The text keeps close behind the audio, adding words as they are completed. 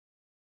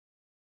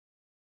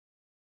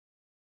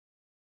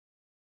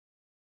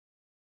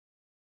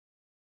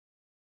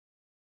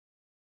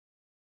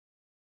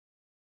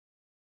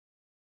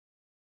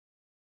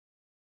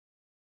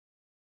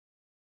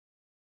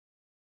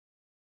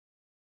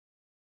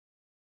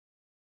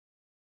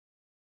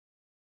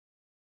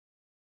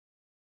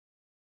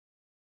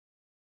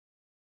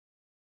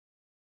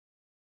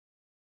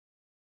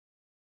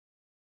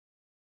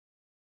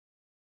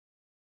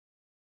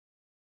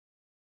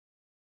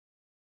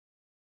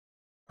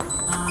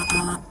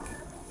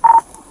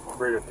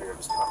Right up here,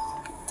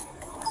 stop.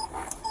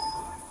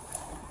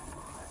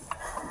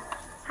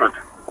 Good.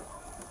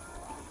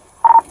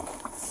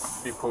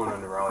 Be pulling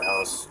into Raleigh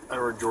House.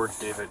 Edward George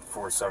David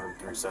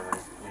 4737,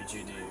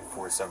 UGD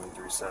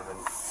 4737.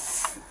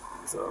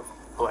 It's a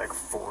black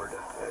Ford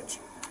Edge.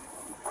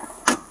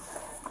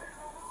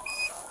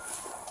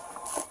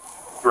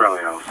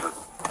 Raleigh House.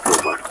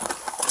 Good.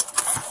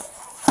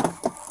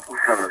 We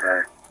have a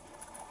guy.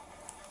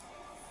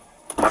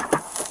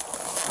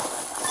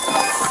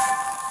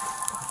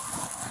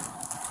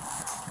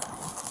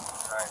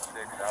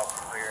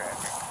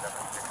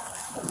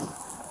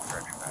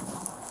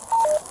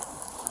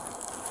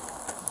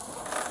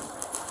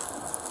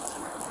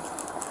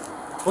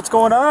 What's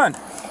going on?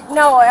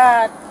 No,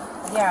 yeah,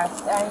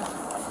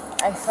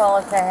 I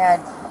felt like I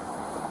had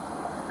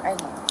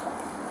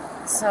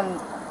some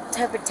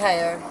type of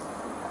tire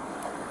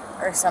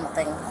or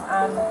something.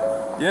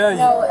 Yeah.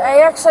 No,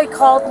 I actually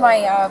called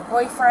my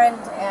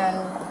boyfriend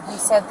and he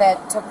said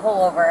that to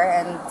pull over,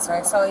 and so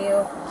I saw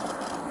you.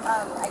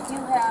 I do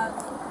have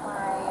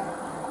my...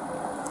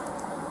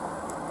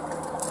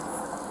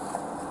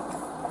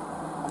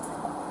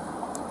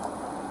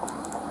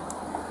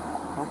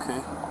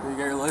 Okay. You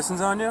got your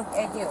license on you?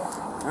 I do.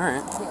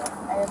 Alright. I do.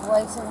 I have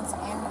license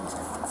and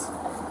insurance.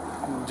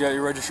 You got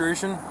your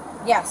registration?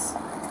 Yes.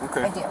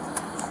 Okay. I do.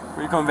 Where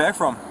are you coming back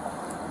from?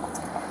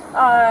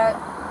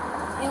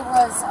 It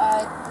was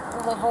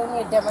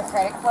Livonia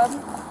Democratic Club.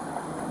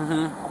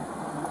 Mm-hmm.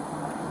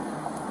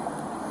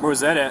 Where was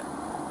that at?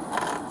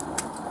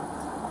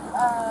 I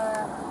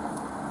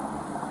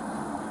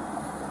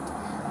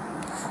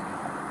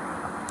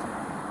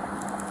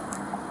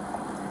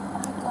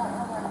don't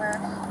remember.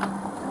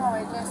 No,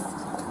 I just...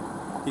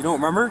 You don't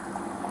remember?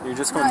 You're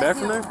just coming back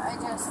from there?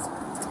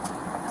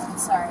 I'm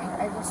sorry.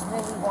 I just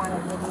really want to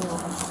give you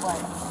what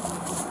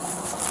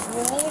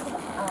you need.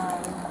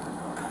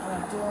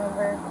 Do you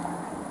remember?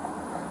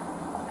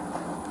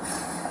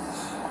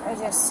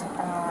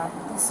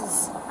 This is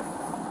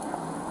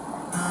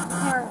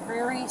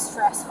very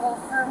stressful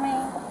for me.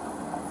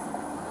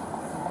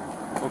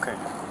 Okay.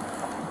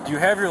 Do you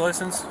have your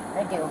license?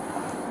 I do.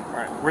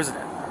 Alright, where's it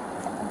at?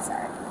 I'm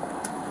sorry.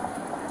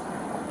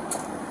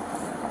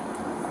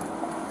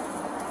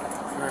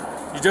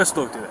 You just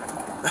looked at it.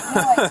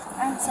 No,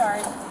 I'm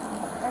sorry.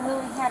 I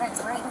really had it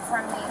right in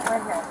front of me.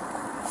 Right here.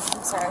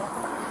 I'm sorry.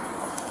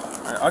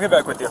 Alright, I'll get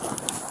back with you.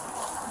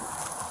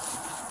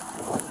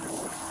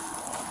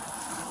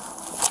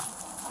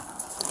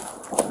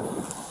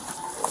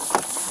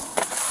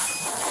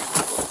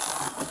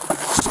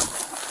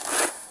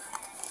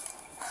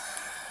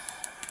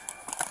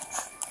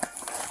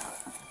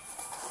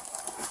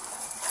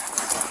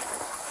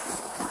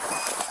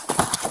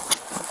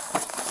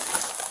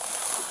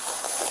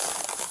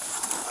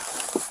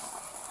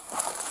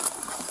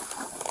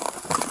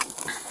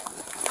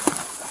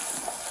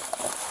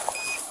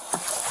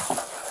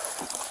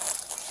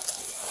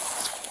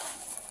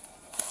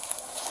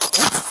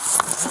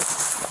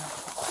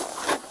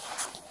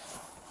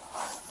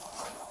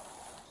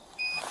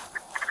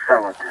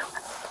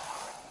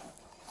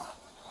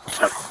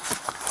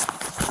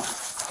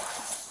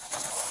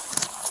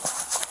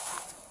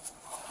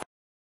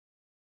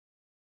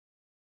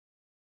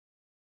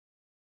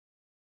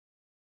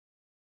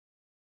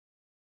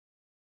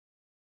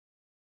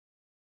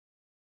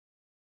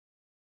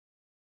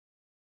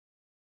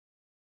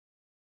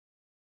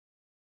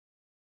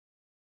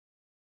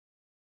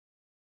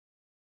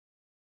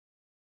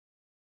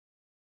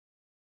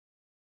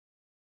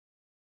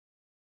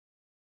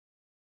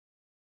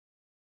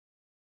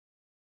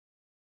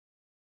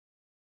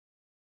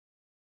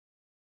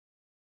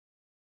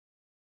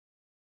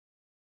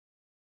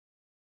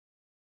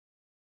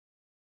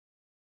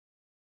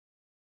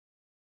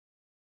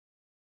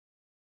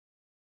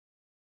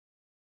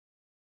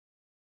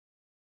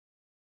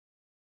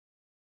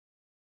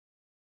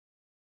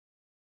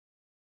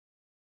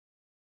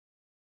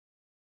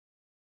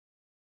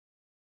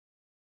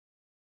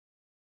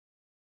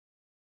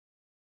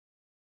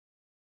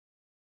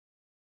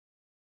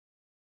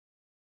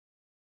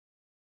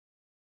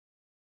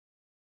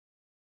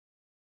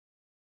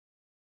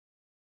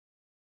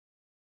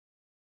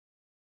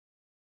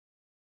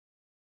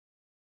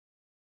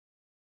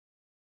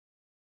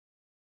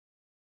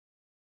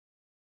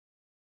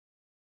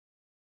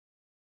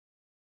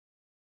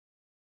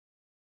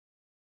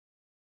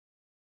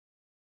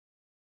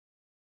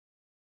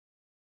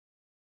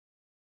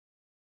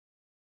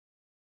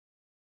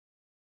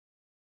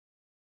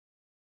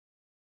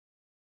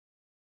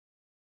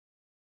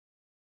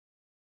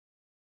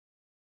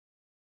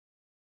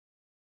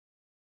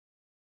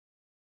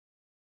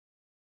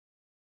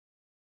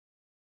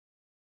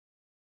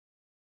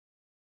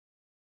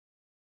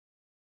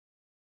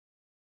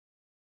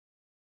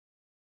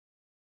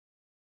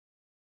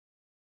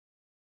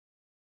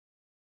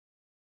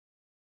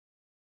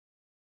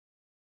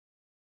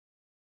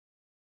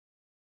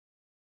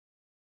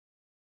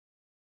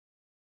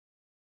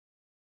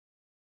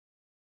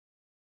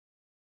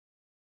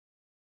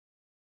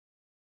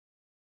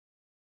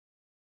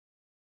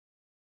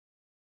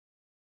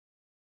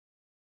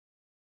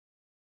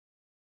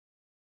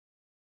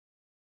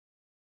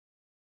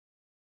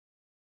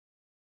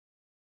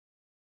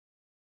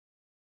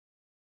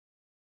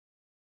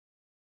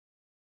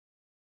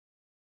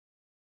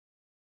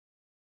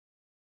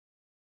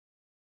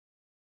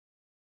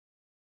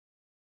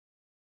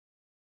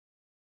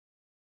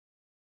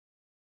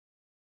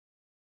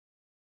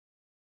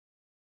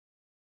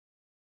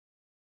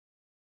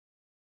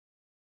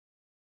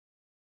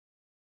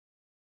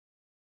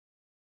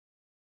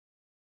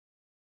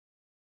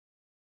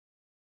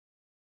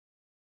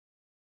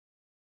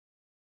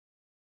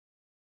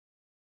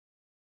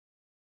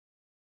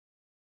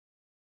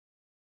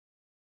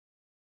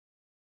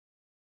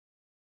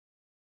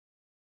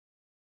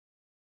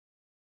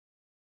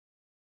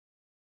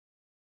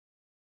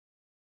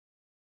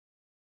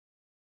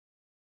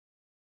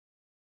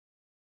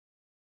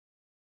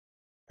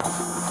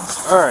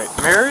 Alright,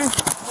 Mary?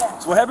 Yeah.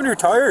 So what happened to your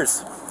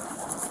tires?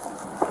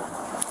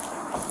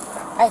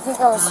 I think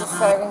I was just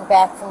driving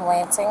back from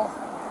Lansing.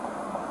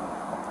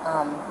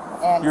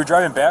 And You were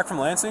driving back from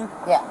Lansing?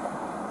 yeah.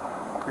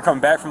 You're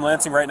coming back from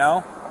Lansing right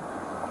now?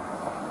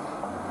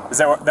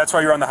 Is that's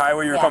why you're on the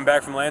highway? You were Yeah. coming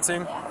back from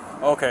Lansing? Yeah.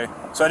 Okay.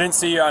 So I didn't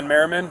see you on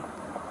Merriman.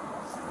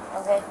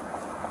 Okay.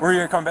 Where are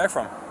you coming back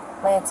from?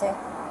 Lansing.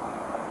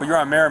 But you're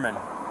on Merriman.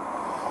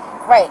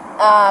 Right.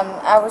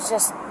 I was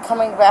just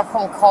coming back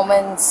from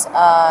Coleman's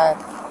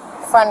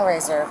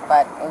fundraiser,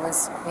 but it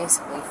was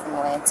basically from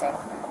Lansing.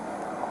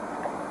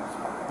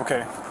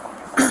 Okay.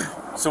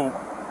 So,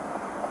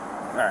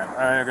 alright,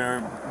 I'm not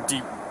going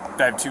to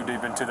dive too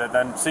deep into that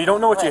then. So you don't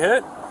know what you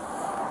hit?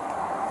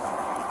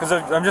 Because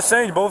I'm just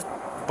saying, both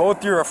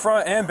your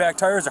front and back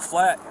tires are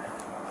flat.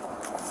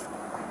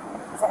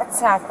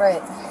 That's not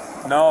great.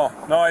 No,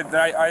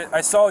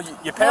 I saw you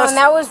No, passed. and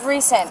that was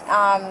recent.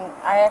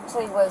 I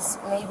actually was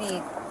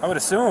maybe... I would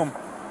assume.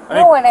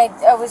 No, and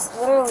I was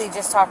literally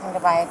just talking to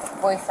my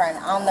boyfriend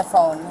on the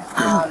phone,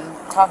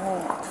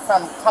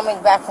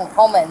 coming back from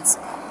Coleman's,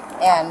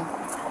 and...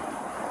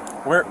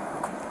 Where?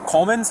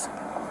 Coleman's?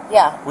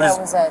 Yeah, What that is-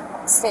 was a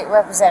state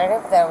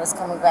representative that was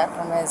coming back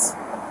from his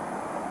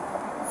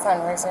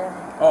fundraiser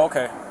Oh,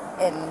 okay.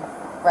 in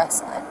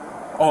Westland.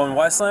 Oh, in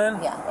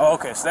Westland? Yeah. Oh,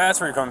 okay. So that's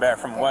where you're coming back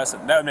from, Yeah.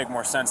 Westland. That would make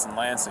more sense than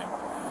Lansing.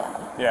 Yeah.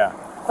 Yeah.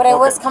 But I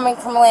was Okay. coming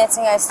from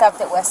Lansing. I stopped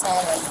at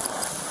Westland, and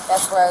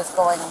that's where I was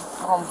going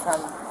home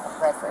from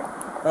Redford.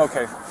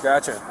 Okay,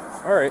 gotcha.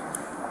 All right.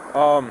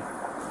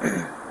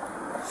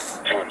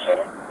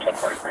 217,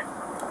 1043.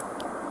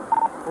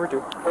 Where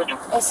to?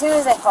 As soon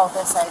as I felt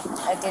this,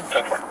 I did.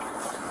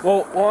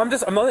 Well, I'm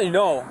letting you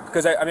know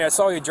because I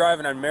saw you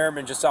driving on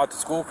Merriman just out to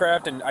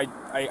Schoolcraft, and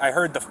I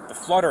heard the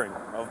fluttering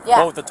of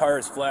Yeah. both the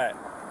tires flat,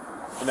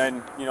 and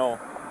then you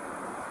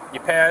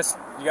passed,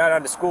 you got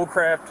onto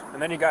Schoolcraft,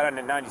 and then you got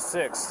onto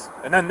 96,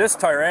 and then this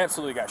tire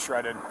absolutely got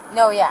shredded.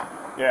 No, yeah.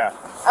 Yeah.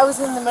 I was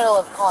in the middle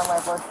of calling my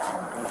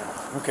boyfriend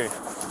Okay.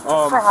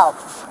 for help.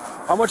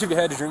 How much have you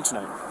had to drink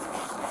tonight?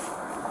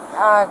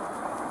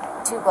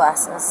 2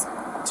 glasses.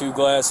 2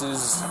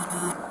 glasses.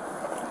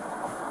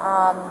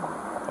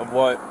 Of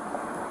what?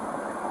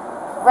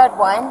 Red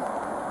wine.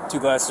 2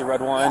 glasses of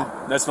red wine.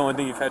 Yeah. That's the only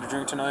thing you've had to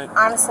drink tonight?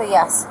 Honestly,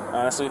 yes.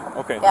 Honestly?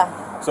 Okay. Yeah.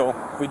 So,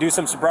 if we do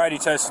some sobriety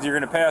tests, you're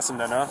going to pass them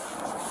then, huh?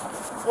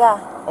 Yeah.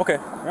 Okay.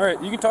 All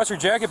right. You can toss your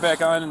jacket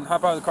back on and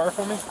hop out of the car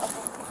for me?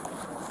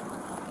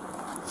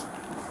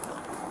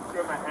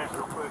 Grab my hand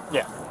real quick.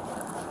 Yeah.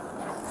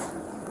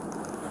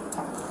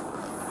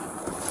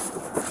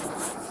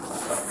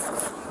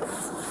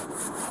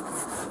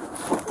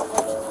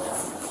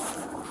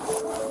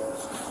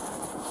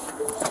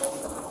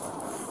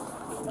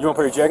 You want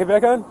to put your jacket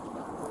back on?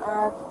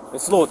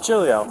 It's a little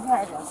chilly out.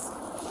 Yeah, it is.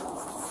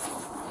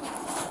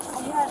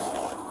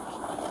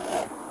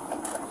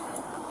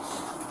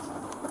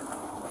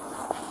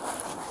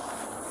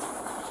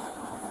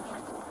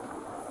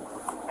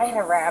 I had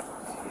a wrap.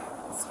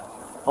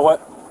 A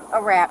what?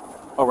 A wrap.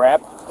 A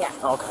wrap? Yeah.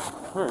 Okay.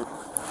 All right.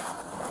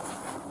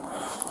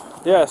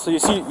 Yeah. So you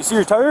see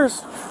your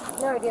tires?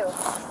 No, I do.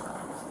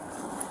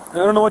 I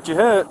don't know what you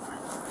hit.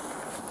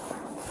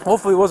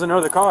 Hopefully it wasn't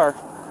another car.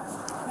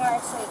 No,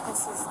 actually,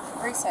 this is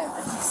recent.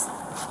 This is,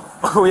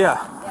 Oh yeah.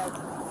 yeah.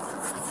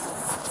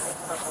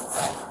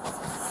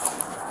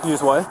 You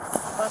just what?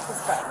 Bought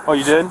this car. Oh,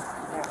 you did?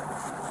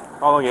 Yeah.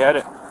 How long you had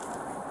it?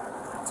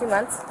 2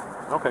 months?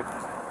 Okay.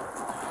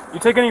 You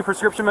take any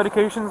prescription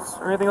medications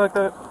or anything like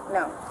that?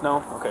 No.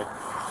 No? Okay.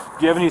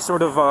 Do you have any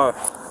sort of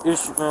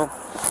issue? Well,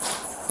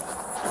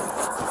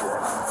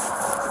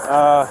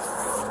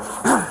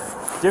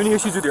 do you have any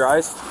issues with your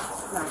eyes?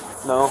 No.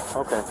 No?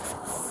 Okay.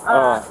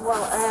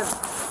 Well, I have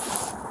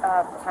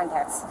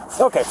contacts.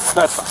 Okay,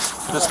 that's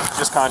fine.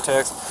 Just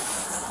contacts.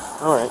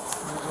 All right.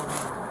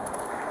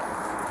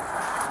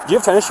 Do you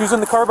have tennis shoes in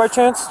the car by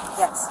chance?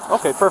 Yes.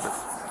 Okay, perfect.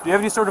 Do you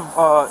have any sort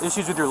of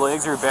issues with your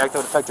legs or your back that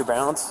would affect your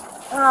balance?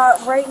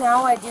 Right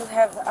now, I do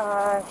have.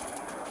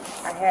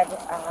 I had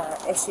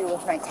issue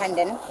with my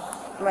tendon,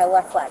 in my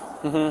left leg.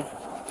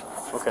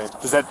 Okay.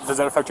 Does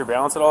that affect your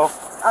balance at all?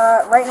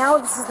 Right now,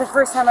 this is the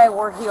first time I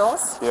wore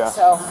heels. Yeah.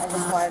 So I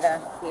just wanted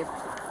to be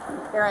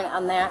apparent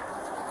on that.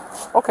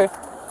 Okay.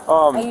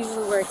 I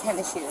usually wear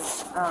tennis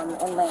shoes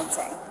in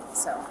Lansing,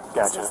 so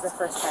Gotcha. this is the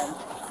first time.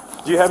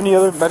 Do you have any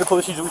other medical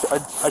issues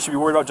I should be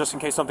worried about just in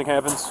case something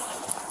happens?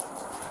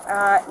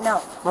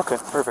 No. Okay,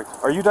 perfect.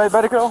 Are you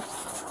diabetic at all?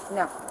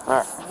 No.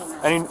 All right.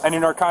 Any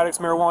narcotics,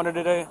 marijuana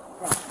today?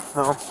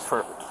 No. No?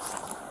 Perfect.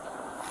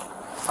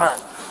 All right.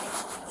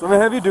 So I'm going to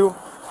have you do,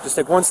 just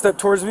take one step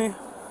towards me.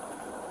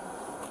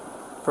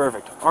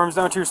 Perfect. Arms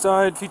down to your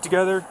side, feet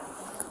together.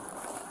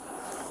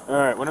 All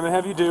right, what I'm going to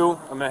have you do,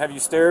 I'm going to have you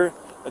stare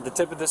at the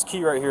tip of this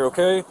key right here,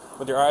 okay?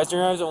 With your eyes in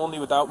your eyes only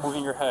without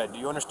moving your head. Do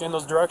you understand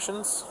those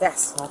directions?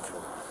 Yes. Okay.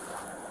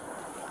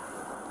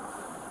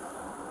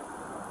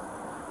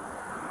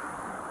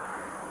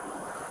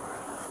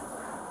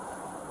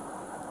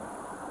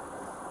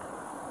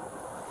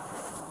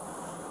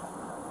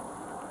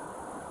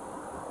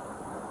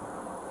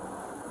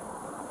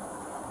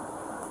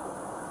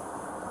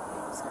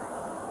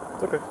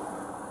 It's okay.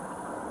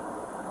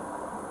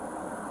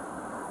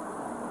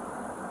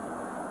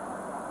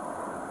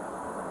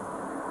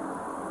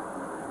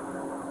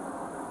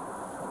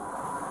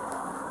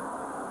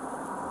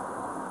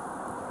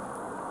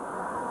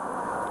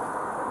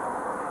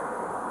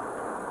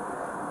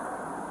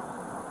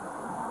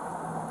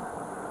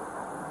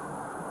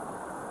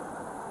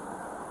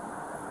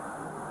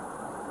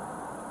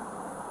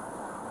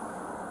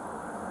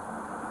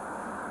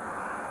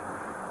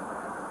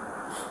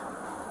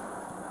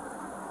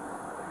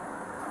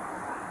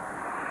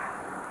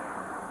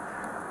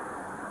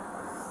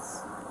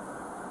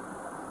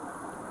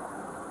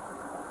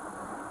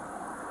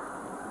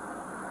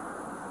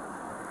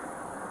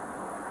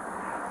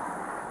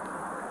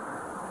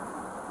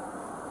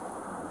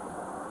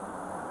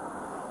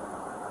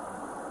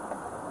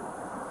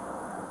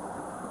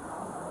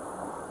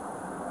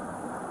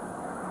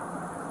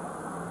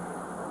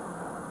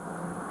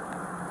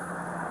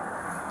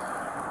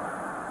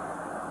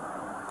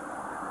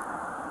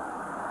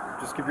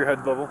 Just keep your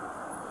head level.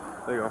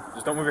 There you go.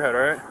 Just don't move your head,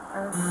 alright?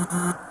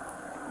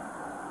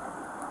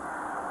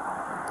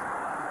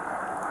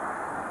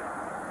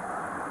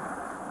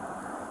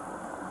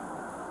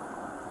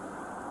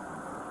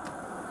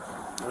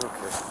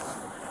 Okay.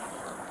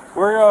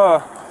 Where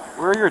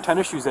are your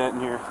tennis shoes at in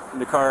here? In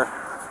the car?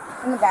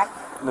 In the back.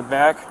 In the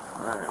back?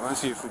 Alright, let's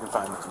see if we can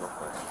find this real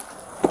quick.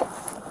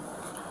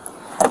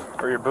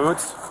 Or your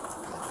boots?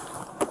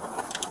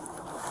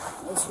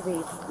 It should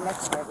be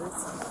next to our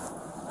boots.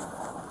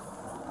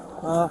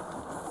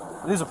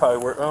 These will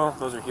probably work. Oh,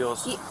 those are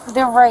heels.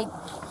 They're right. I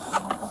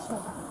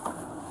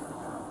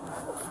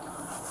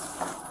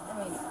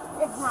mean,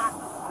 it's not.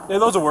 Yeah,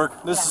 those will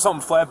work. This is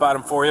something flat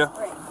bottom for you.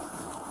 Right.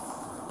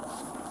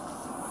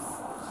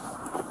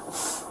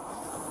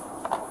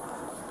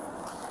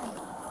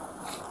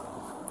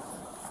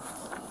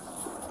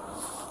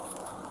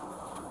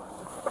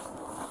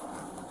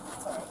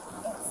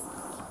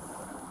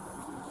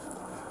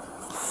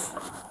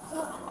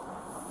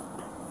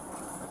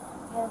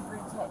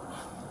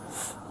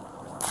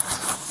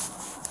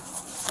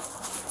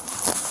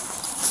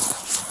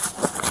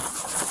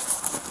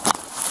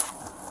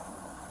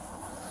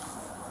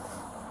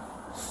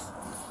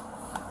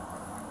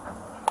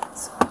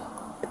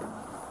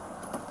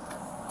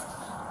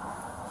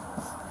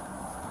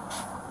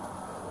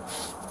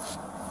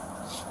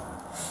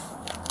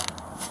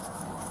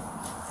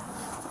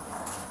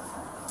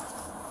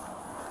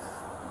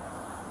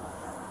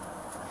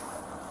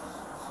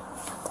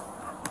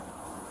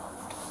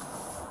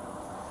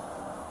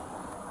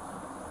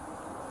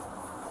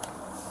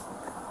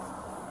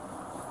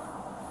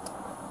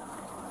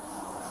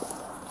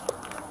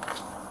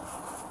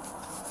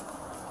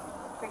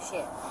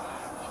 Appreciate it.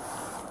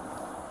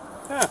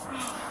 Yeah.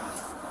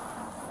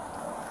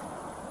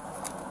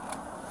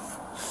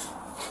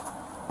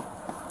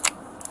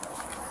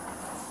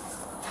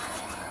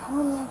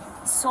 When they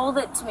sold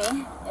it to me,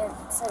 it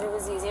said it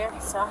was easier,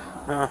 so.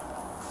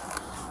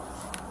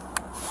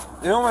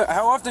 You know what?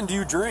 How often do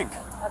you drink?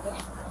 Okay.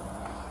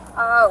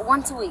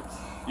 Once a week.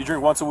 You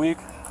drink once a week?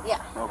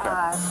 Yeah.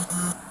 Okay.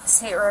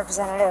 State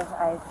representative,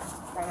 I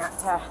try not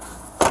to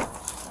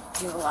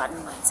do a lot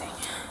in Lansing.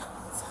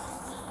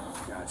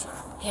 Gotcha.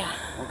 Yeah.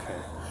 Okay.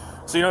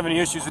 So you don't have any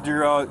issues with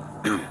your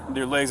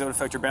your legs that would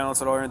affect your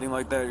balance at all or anything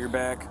like that, or your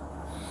back?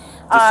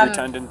 Just your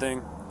tendon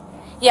thing?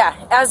 Yeah,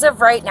 as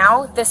of right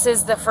now, this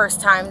is the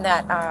first time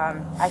that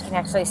I can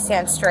actually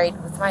stand straight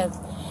with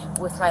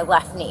my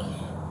left knee.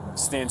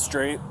 Stand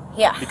straight?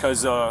 Yeah.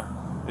 Because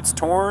it's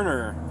torn,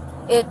 or?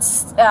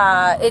 It's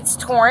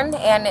torn,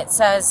 and it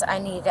says I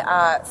need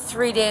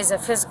 3 days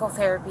of physical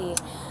therapy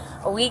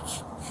a week,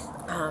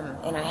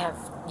 and I have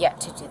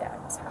yet to do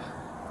that. So.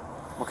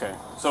 Okay,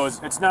 so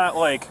it's not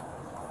like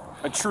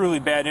a truly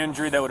bad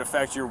injury that would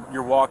affect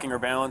your walking or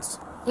balance?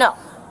 No.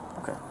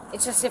 Okay.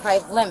 It's just if I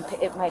limp,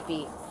 it might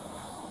be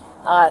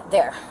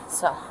there.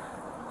 So.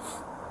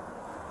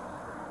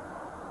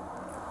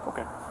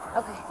 Okay.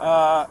 Okay.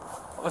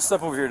 Let's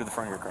step over here to the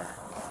front of your car.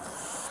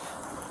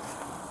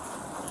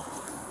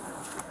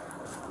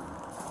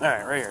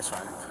 Alright, right here is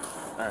fine.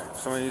 Alright,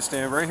 somebody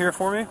stand right here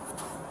for me.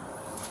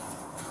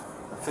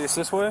 Face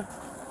this way.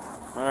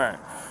 Alright.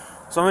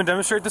 So I'm going to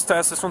demonstrate this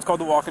test. This one's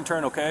called the walk and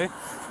turn, okay?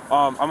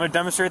 I'm going to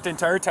demonstrate the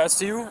entire test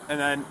to you, and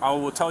then I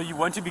will tell you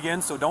when to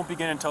begin, so don't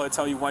begin until I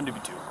tell you when to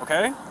begin,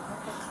 okay?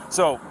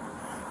 So,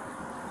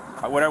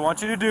 what I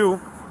want you to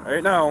do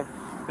right now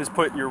is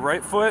put your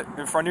right foot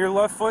in front of your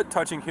left foot,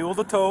 touching heel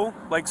to toe,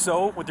 like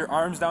so, with your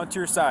arms down to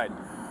your side.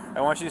 I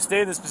want you to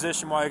stay in this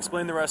position while I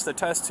explain the rest of the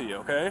test to you,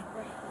 okay?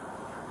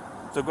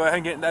 So go ahead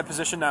and get in that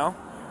position now.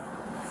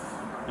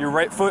 Your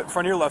right foot in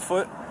front of your left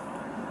foot.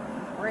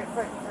 Right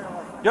foot in front of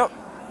left foot. Yep.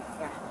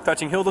 Yeah.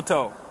 Touching heel to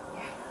toe.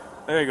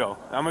 There you go.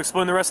 I'm going to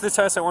explain the rest of the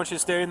test. I want you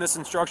to stay in this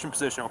instruction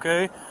position,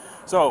 okay?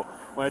 So,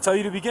 when I tell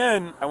you to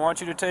begin, I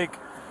want you to take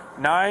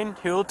 9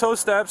 heel to toe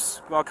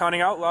steps while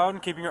counting out loud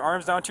and keeping your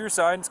arms down to your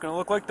side. It's going to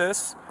look like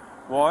this.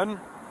 1,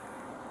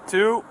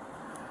 2,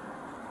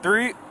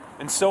 3,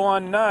 and so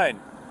on 9.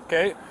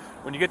 Okay?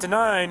 When you get to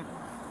 9,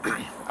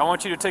 I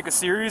want you to take a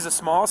series of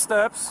small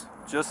steps,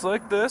 just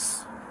like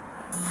this,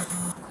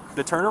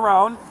 to turn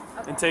around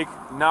and take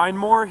 9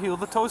 more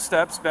heel-to-toe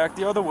steps back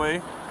the other way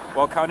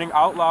while counting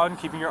out loud and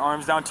keeping your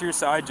arms down to your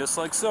side, just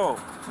like so.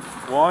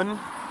 1,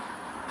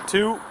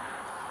 2,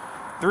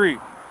 3.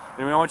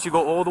 And I want you to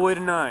go all the way to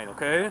 9,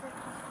 okay?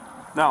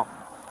 Now,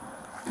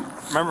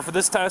 remember for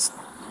this test,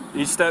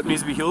 each step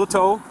needs to be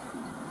heel-to-toe. You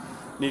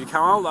need to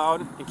count out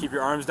loud and keep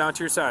your arms down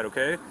to your side,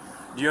 okay?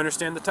 Do you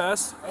understand the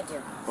test? I do.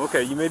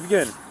 Okay, you may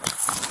begin. Okay.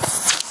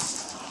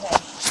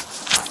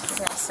 I'm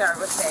going to start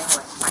with saying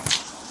what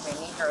my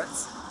knee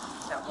hurts.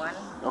 So 1,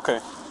 Okay.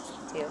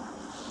 2,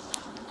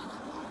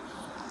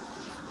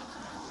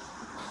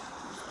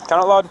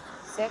 Count out loud.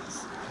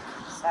 6,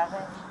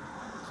 7,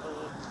 8,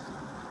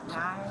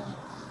 9.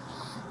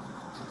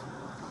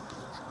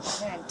 And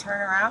then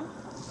turn around.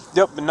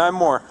 Yep, and 9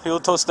 more.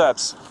 Heel-to-toe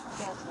steps.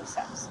 Heel toe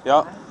steps.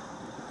 Yep. 1.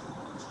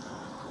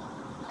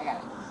 I got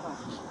it. 1,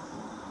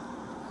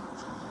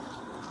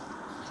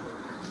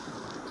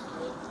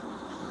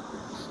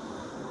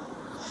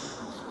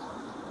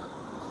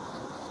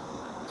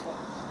 2, 3.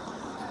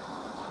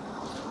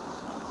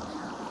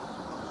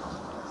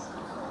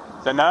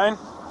 Is that 9?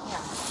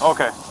 Yeah.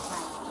 Okay.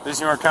 This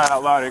you weren't counting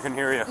out loud, I couldn't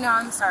hear you. No,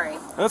 I'm sorry.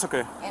 That's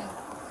okay. And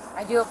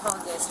I do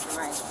apologize for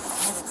my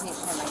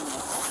hesitation in my knee.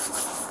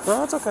 No,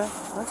 that's okay.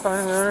 That's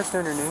fine. I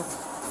understand your knee.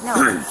 No.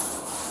 I'm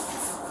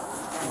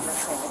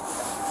excited.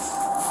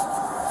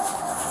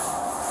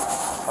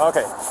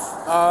 Okay.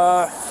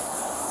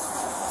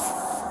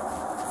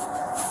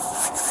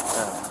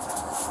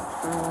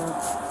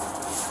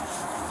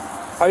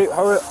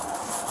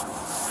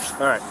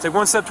 Alright, take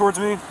 1 step towards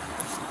me.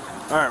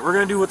 Alright, we're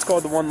going to do what's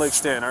called the one leg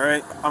stand,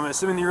 alright? I'm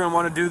assuming you're going to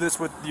want to do this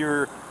with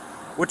your...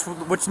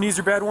 Which knee's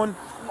your bad one?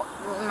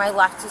 My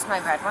left is my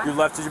bad one. Your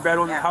left is your bad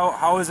one? Yeah.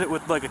 How is it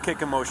with like a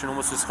kicking motion,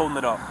 almost just holding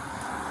it up?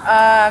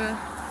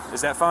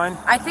 Is that fine?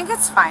 I think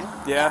it's fine.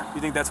 Yeah?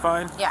 You think that's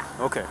fine? Yeah.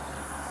 Okay.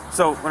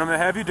 So, what I'm going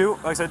to have you do,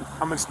 like I said, I'm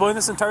going to explain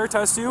this entire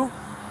test to you,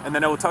 and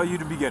then I will tell you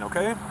to begin,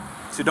 okay?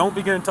 So don't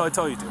begin until I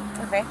tell you to.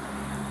 Okay.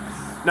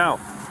 Now,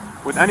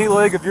 with any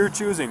leg of your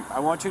choosing, I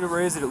want you to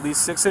raise it at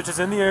least 6 inches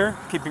in the air,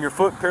 keeping your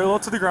foot parallel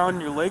to the ground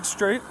and your legs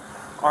straight,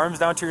 arms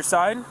down to your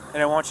side,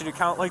 and I want you to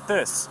count like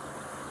this.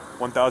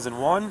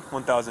 1001,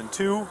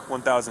 1002,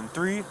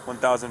 1003,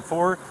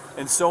 1004,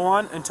 and so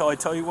on until I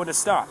tell you when to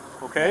stop,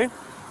 okay?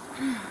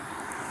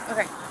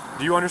 Okay.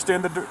 Do you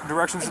understand the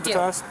directions of the do.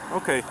 test?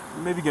 Okay,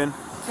 you may begin.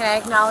 Can I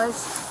acknowledge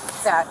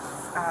that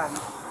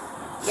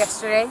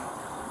yesterday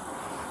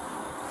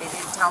they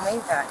did tell me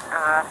that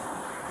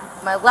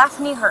my left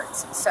knee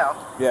hurts, so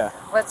Yeah.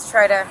 let's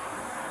try to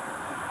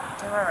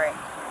do all right.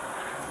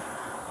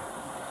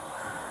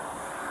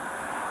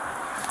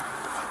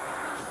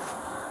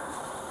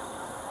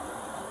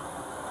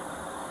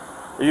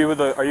 Are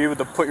you able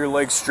to put your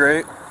legs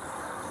straight?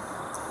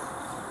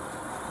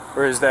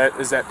 Or is that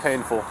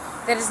painful?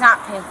 That is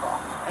not painful.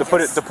 To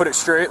put it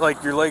straight,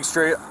 like your legs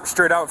straight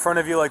out in front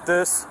of you like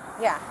this?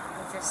 Yeah,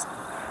 I just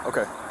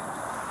Okay.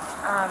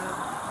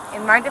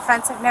 in my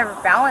defense, I've never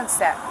balanced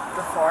that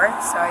before,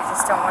 so I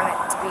just don't want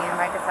it to be in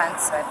my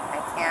defense that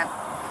I can't.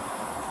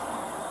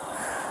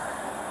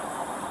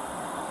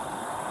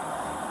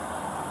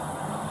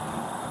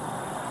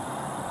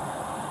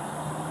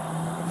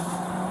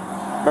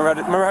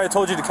 Remember how I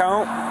told you to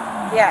count?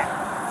 Yeah.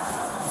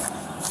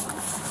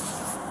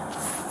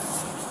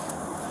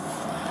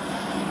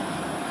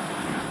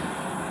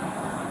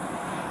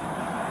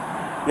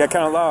 Yeah,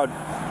 count it loud.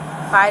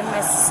 5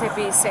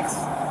 Mississippi, 6.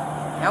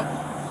 Nope.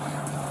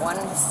 1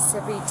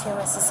 Mississippi, 2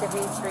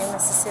 Mississippi, 3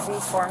 Mississippi,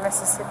 4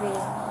 Mississippi.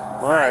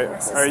 All right,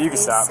 you can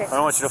stop. I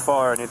don't want you to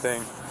fall or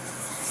anything.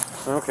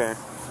 Okay.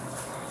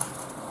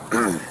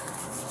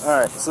 All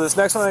right. So this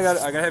next one, I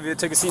gotta have you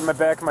take a seat in my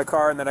back of my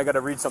car, and then I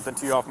gotta read something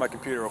to you off my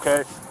computer.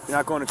 Okay? You're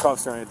not going to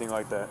cuffs or anything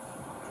like that.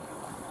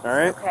 All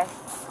right. Okay.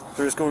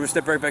 So just go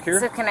step right back here.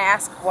 So can I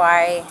ask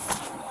why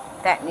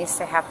that needs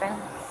to happen?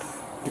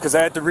 Because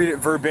I have to read it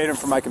verbatim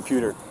from my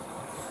computer.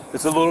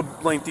 It's a little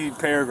lengthy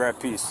paragraph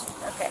piece.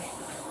 Okay.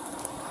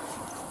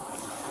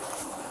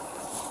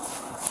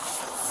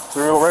 So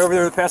we're right over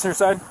there to the passenger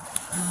side.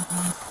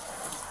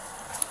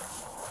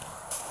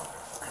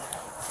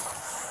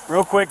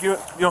 Real quick, you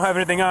don't have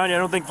anything on you. I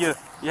don't think you have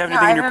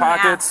anything in your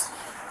pockets.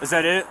 Is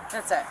that it?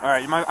 That's it. All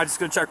right, I'm just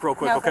gonna check real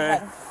quick, No, go okay?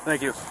 ahead.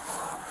 Thank you.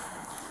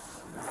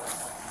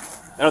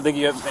 I don't think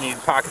you have any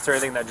pockets or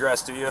anything in that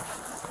dress, do you?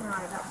 No,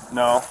 I don't.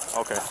 No?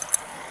 Okay.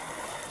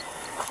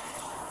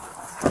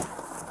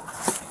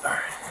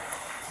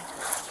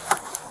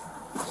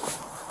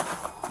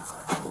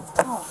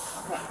 Oh,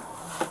 okay.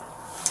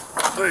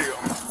 There you go.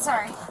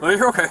 Sorry. Well,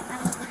 you're okay.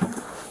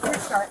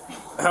 Restart.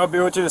 I'll be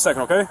with you in a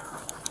second, okay?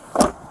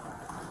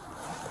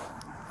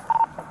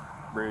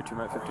 Brady 2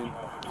 Matt 15.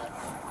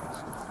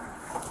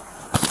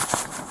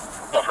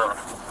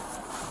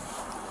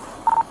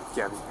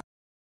 Gabby.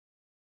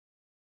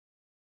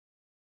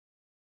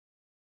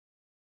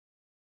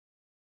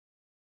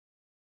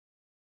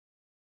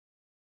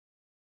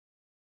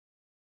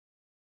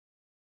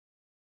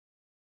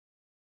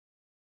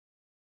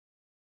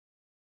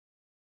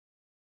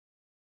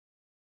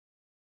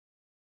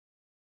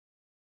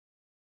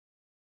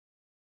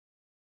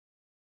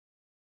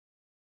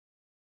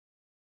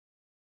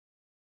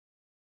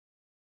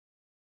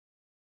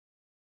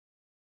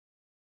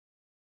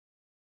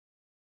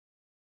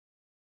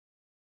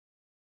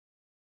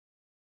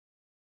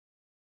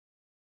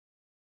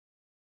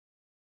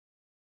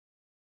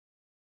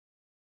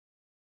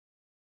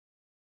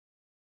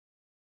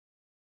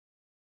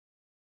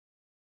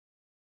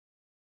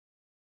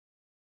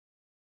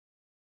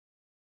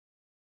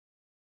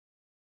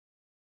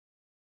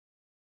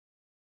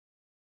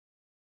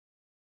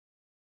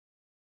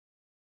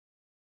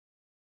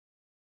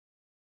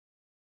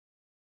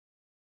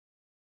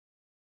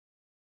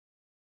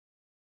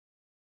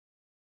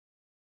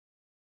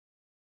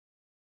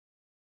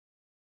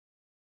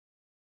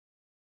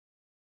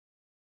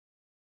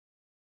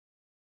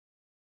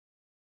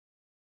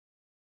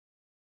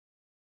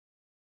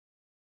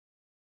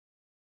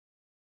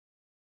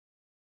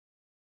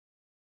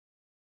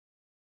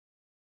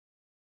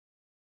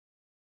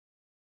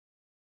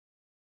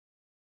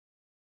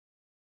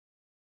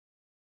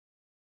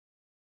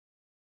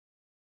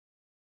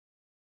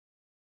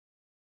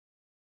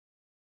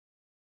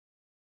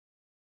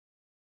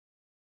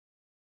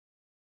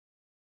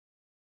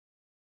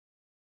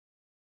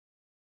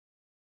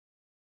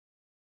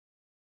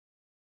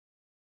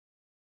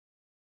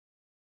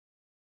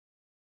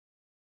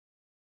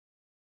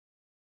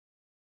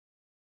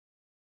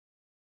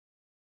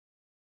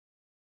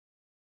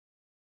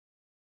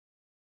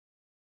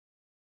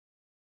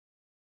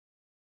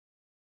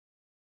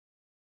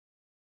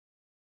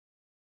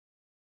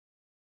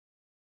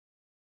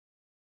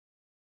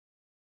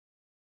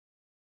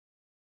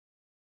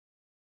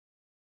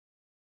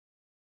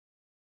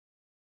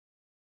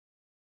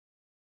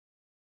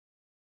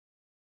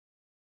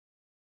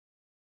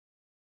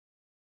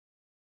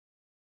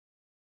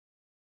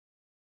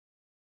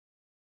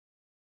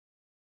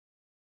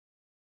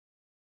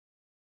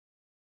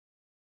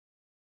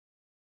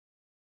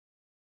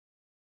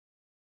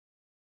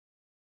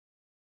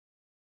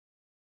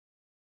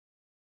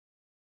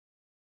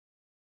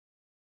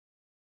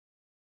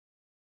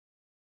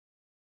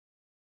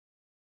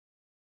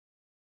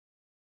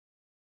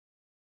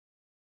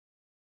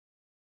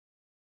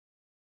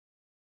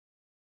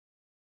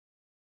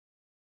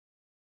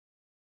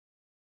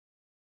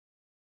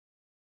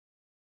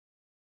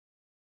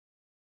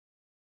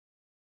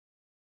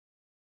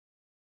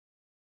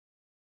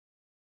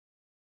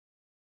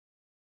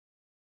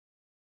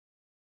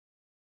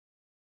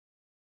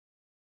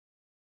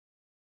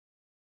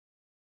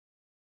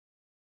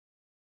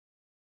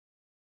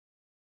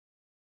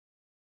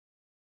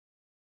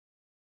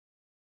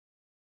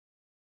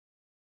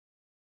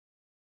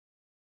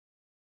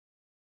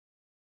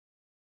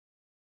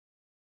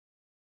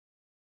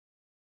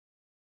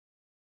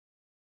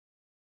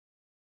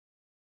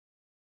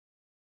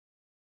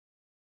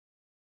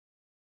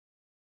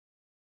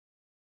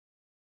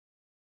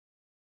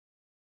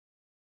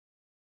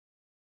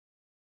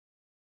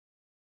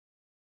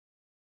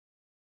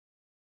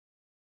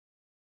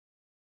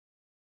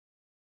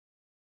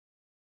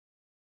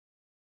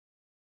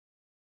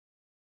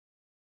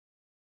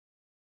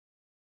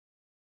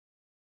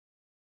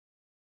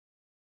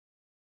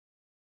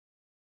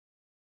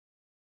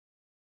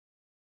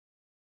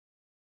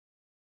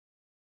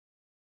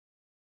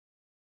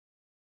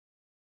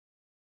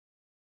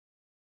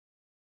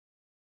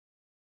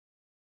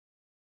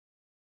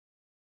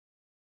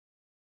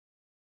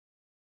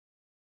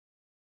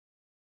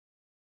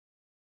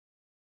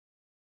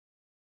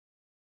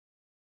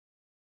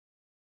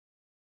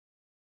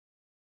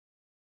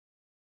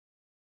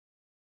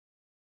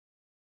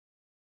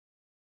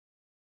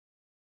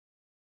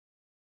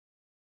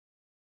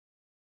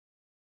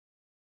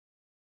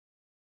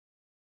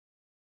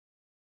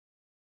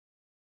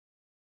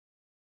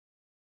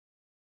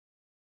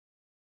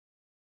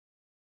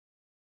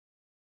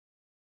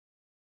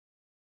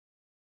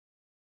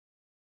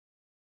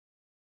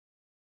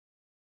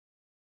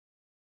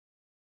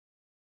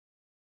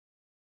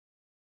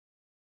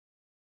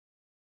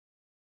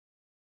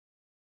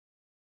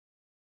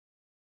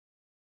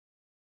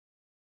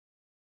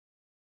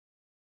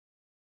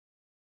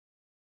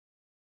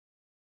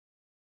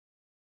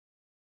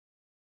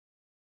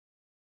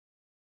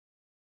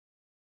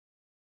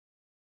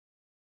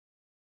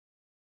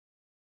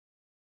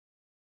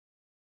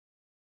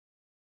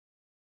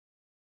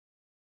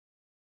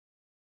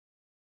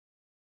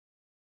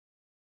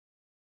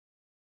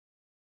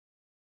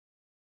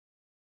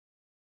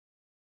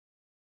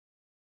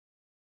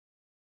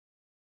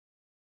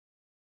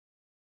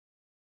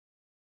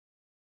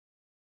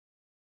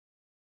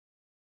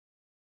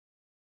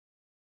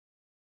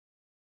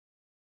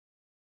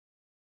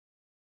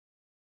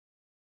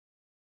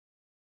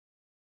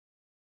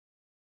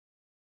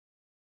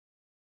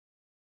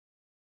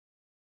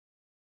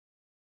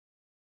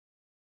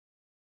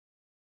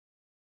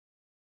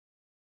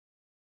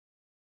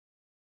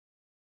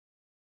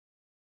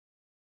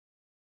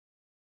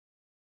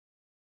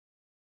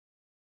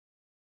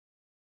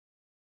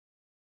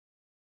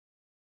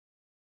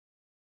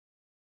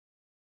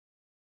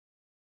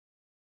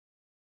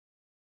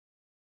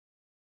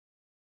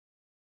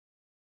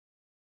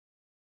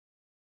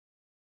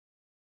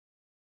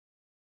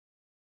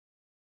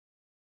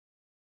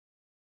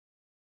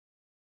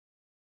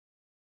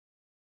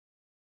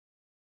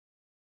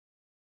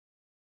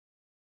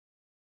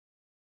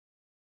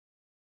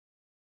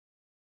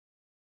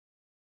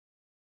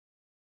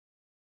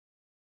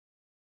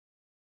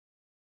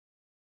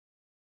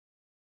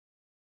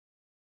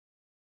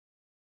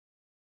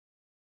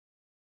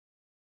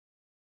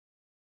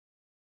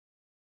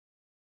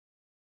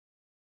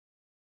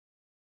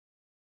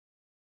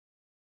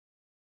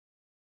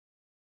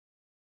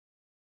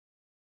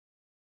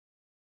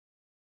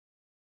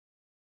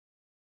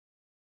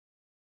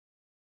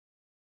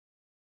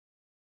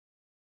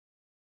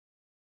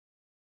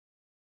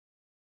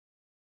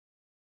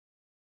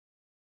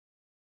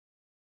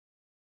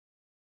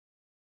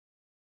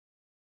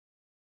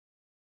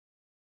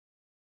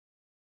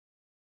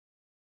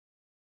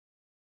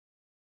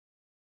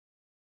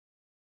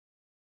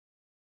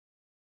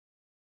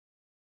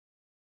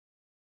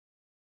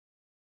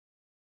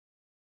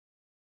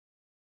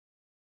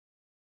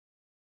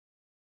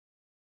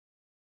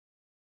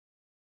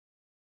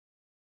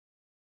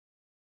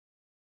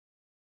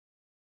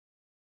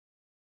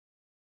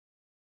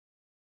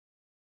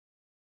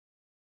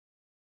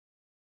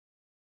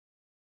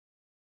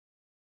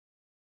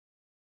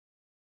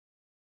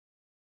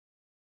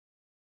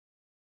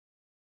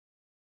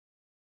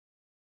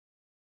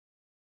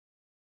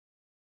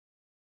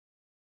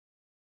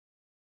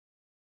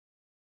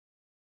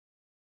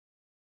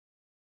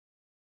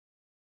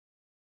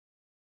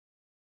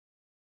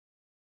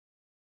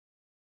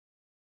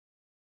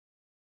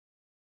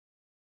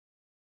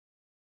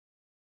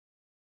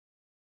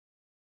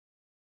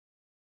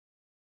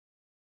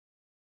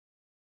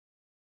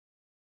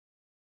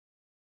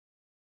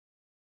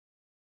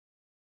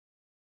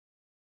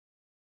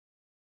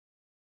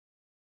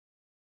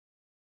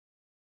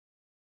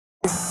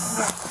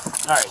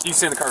 Alright, you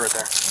stay in the car right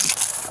there.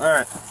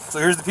 Alright, so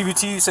here's the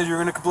PBT you said you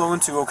were going to blow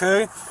into,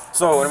 okay?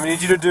 So what I'm going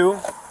to need you to do,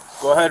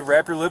 go ahead,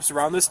 wrap your lips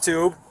around this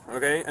tube,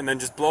 okay? And then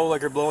just blow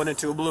like you're blowing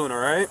into a balloon,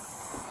 alright?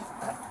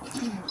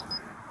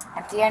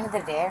 At the end of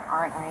the day,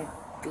 aren't I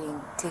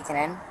being taken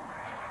in?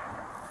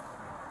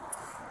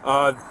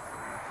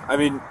 I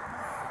mean,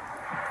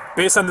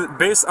 based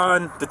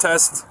on the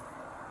test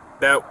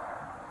that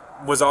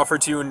was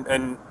offered to you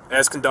and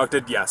as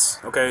conducted, yes,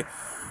 okay?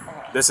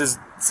 This is...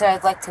 So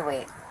I'd like to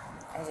wait.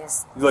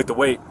 You like to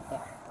wait? Yeah.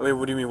 Wait,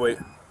 what do you mean wait?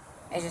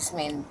 I just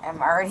mean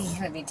I'm already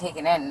going to be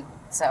taken in,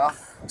 so...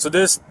 So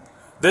this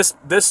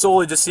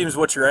solely just seems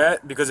what you're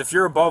at, because if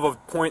you're above a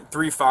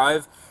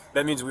 0.35,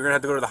 that means we're going to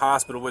have to go to the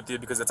hospital with you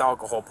because it's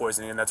alcohol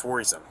poisoning and that's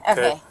worrisome.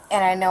 Okay,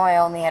 and I know I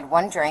only had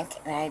one drink,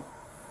 and I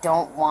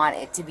don't want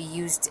it to be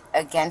used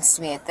against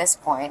me at this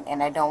point,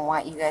 and I don't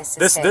want you guys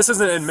to say... This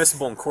isn't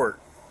admissible in court.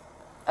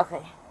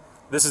 Okay.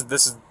 This is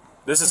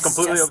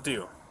completely up to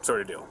you, sort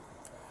of deal.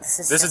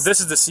 This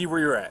is to see where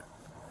you're at.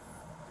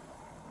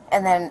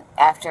 And then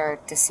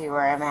after to see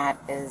where I'm at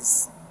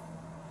is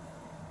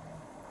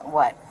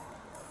what?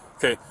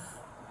 Okay.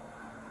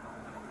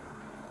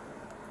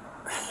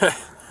 I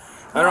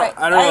don't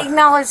I know.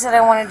 acknowledge that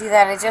I want to do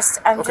that.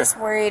 I'm just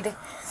worried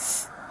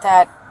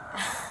that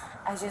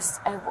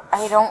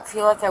I don't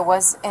feel like I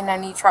was in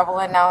any trouble,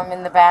 and now I'm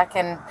in the back,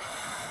 and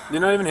You're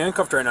not even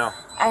handcuffed right now.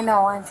 I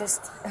know. I'm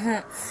just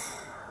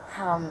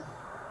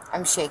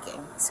I'm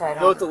shaking, so I don't.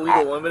 You know what the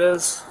legal limit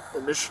is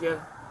in Michigan?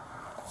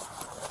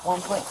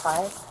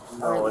 1.5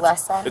 No, or it's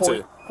less than.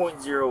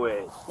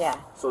 0.08. Yeah.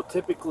 So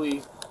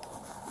typically,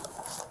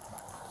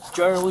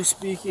 generally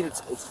speaking,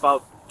 it's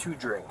about 2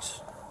 drinks.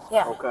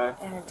 Yeah. Okay.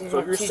 And I did So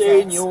have if you're 2 saying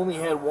drinks. you only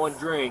had 1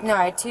 drink. No,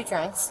 I had 2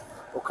 drinks.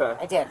 Okay.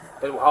 I did.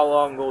 And how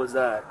long ago was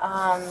that?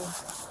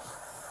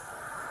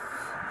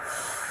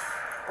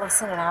 Less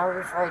than an hour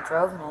before I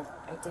drove, and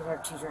I did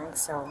have 2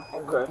 drinks, so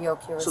I would be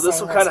okay with So this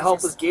saying will kind of that's help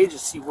just- us gauge to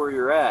see where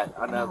you're at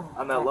on that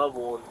but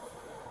level, and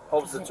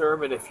helps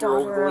determine if you're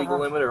over daughter the legal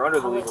of a limit or under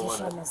the legal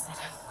politician limit. is that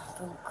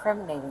I'm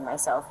incriminating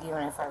myself,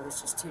 even if I was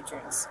just 2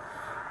 drinks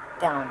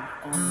down.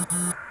 And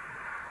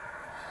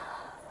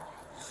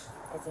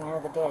at the end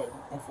of the day,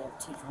 if you have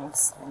 2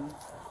 drinks, then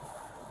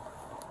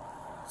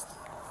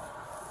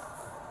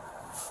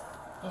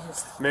you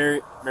just...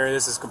 Mary,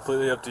 this is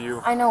completely up to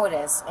you. I know it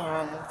is,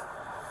 and at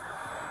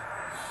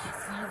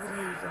the end of the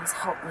day, you guys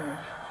help me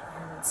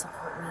and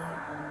support me,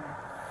 and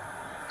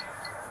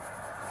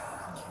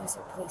you guys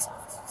are police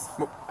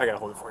officers. I gotta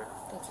hold it for you.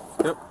 Thank you.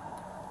 Yep.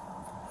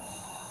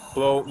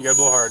 Blow. You gotta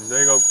blow hard. There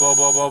you go. Blow,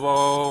 blow, blow,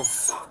 blow.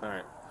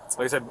 Alright.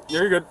 Like I said,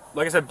 you're good.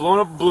 Like I said, blowing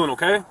up a balloon,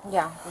 okay?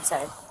 Yeah,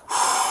 inside.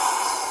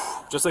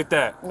 Just like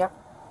that. Yep.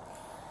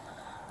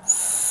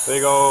 There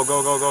you go.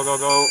 Go, go, go, go,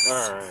 go.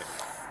 Alright.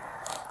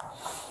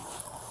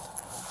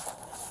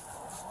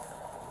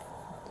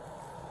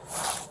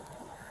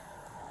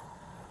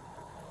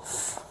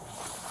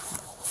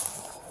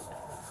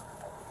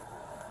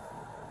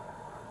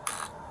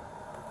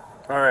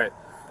 Alright.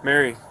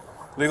 Mary,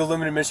 legal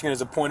limit in Michigan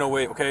is a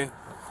 .08, okay?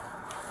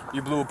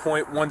 You blew a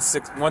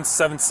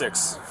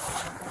 .176.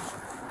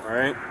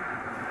 Alright?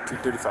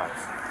 235.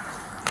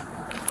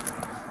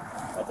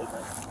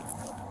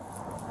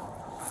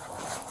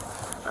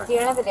 At the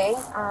end of the day,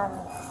 am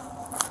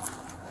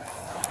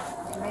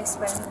I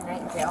spending the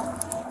night in jail?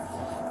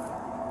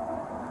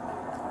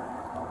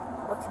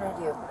 What can I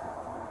do?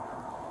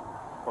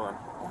 Hold on. I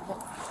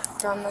haven't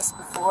done this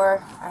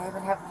before. I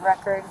haven't had a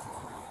record.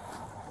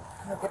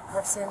 I'm a good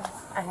person.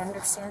 I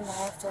understand that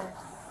I have to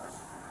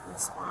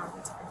respond.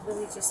 I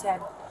really just had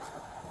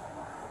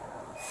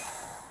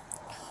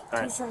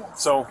Alright. 2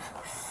 drinks. So,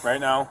 right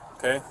now,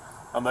 okay,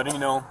 I'm letting you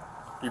know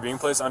you're being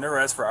placed under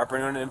arrest for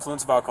operating under the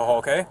influence of alcohol,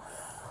 okay?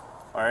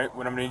 Alright,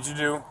 what I'm going to need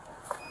you to do,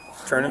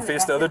 turn and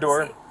face the other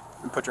door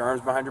and put your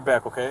arms behind your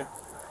back, okay?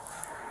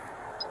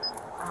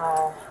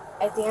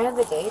 At the end of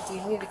the day, do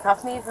you need to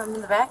cuff me if I'm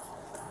in the back?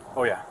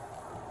 Oh, yeah.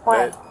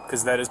 Why?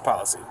 Because that is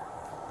policy.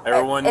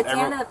 Everyone, at the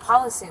end of the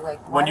policy, like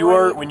when you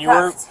are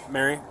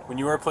Mary, when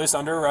you are placed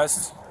under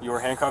arrest, you are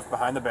handcuffed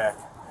behind the back,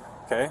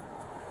 okay?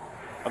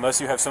 Unless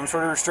you have some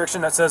sort of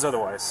restriction that says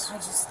otherwise.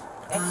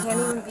 I can't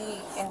even be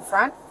in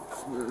front.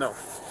 No,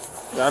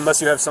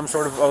 unless you have some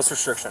sort of else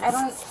restriction. I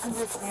don't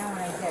understand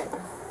what I did.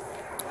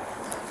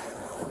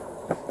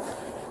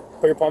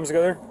 Put your palms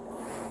together.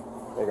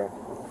 There you go.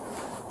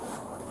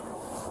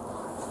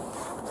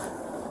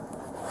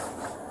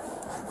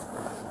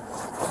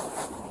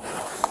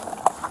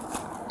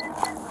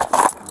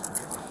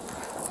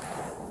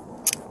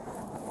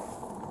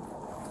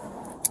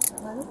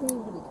 I don't need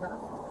to be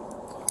cuffed.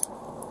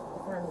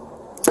 If I'm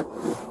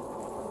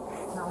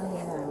telling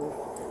you that I'm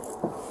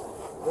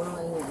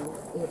willing and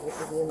able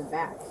to be in the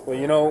back. Well,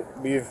 you know,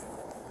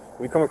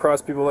 we come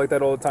across people like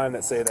that all the time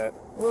that say that.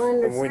 Well, I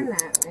understand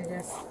that. I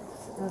just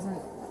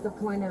wasn't the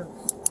point of.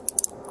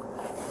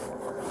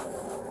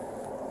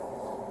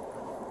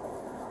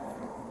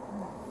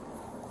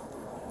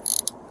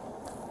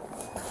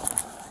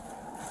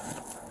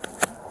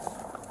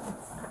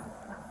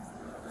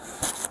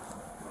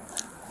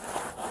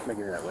 Make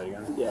it that way. light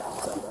again? Yeah.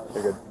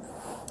 You're good.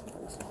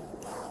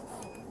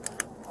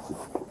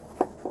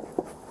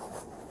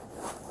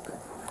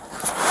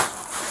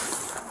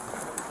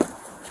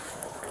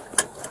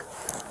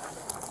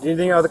 Need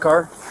anything out of the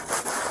car?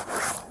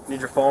 Need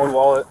your phone,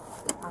 wallet?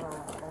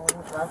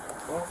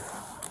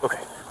 Okay.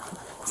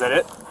 Is that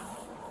it?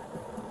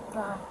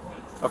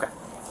 Okay.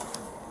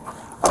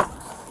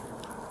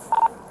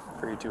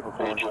 For you too,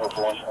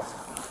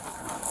 hopefully.